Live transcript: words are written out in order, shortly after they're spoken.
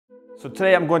So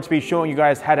today I'm going to be showing you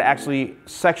guys how to actually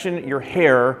section your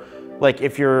hair, like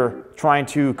if you're trying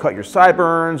to cut your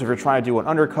sideburns, if you're trying to do an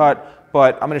undercut,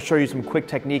 but I'm going to show you some quick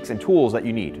techniques and tools that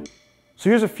you need. So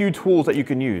here's a few tools that you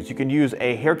can use. You can use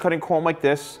a hair cutting comb like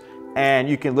this, and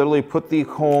you can literally put the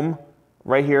comb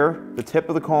right here, the tip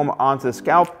of the comb onto the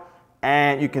scalp,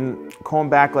 and you can comb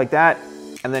back like that,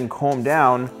 and then comb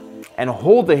down and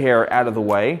hold the hair out of the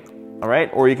way, all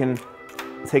right? Or you can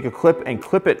take a clip and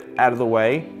clip it out of the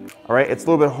way, all right? It's a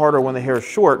little bit harder when the hair is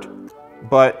short,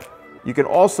 but you can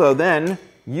also then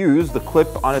use the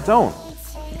clip on its own.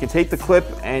 You can take the clip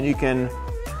and you can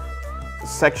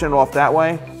section it off that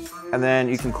way, and then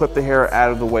you can clip the hair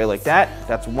out of the way like that.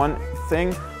 That's one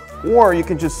thing. Or you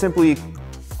can just simply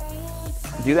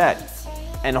do that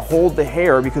and hold the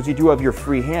hair because you do have your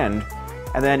free hand.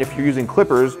 And then if you're using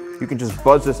clippers, you can just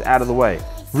buzz this out of the way.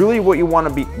 Really what you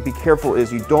want to be careful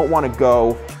is you don't want to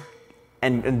go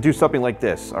and do something like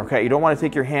this, okay? You don't want to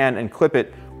take your hand and clip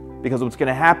it, because what's going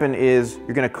to happen is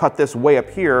you're going to cut this way up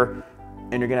here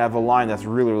and you're going to have a line that's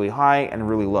really, really high and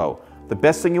really low. The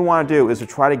best thing you want to do is to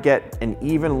try to get an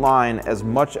even line as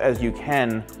much as you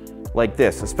can like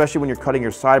this, especially when you're cutting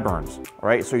your sideburns, all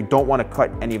right? So you don't want to cut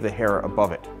any of the hair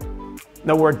above it.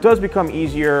 Now, where it does become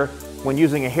easier when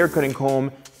using a hair cutting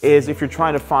comb is if you're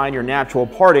trying to find your natural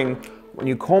parting. When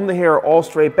you comb the hair all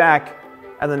straight back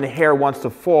and then the hair wants to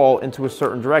fall into a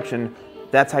certain direction,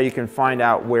 that's how you can find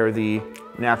out where the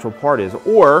natural part is.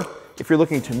 Or if you're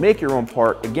looking to make your own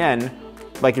part, again,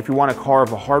 like if you want to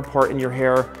carve a hard part in your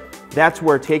hair, that's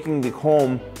where taking the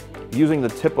comb, using the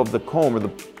tip of the comb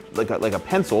or like a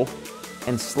pencil,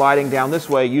 and sliding down this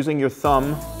way using your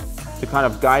thumb to kind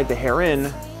of guide the hair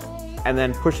in, and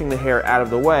then pushing the hair out of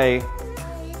the way.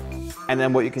 And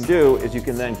then what you can do is you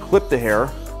can then clip the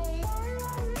hair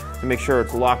to make sure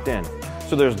it's locked in.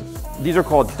 So these are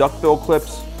called duckbill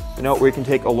clips, you know, where you can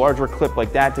take a larger clip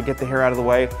like that to get the hair out of the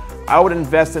way. I would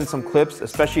invest in some clips,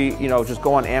 especially, you know, just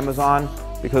go on Amazon,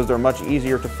 because they're much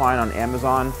easier to find on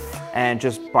Amazon, and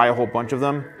just buy a whole bunch of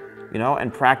them, you know,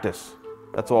 and practice.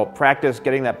 That's all. Practice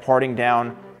getting that parting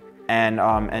down and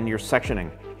your sectioning.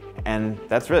 And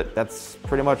that's it. That's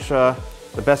pretty much the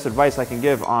best advice I can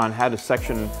give on how to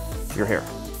section your hair.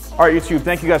 All right, YouTube,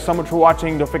 thank you guys so much for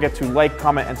watching. Don't forget to like,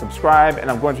 comment, and subscribe.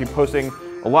 And I'm going to be posting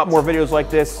a lot more videos like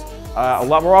this a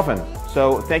lot more often.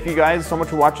 So thank you guys so much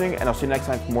for watching, and I'll see you next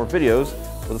time for more videos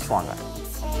with the Salon Guy.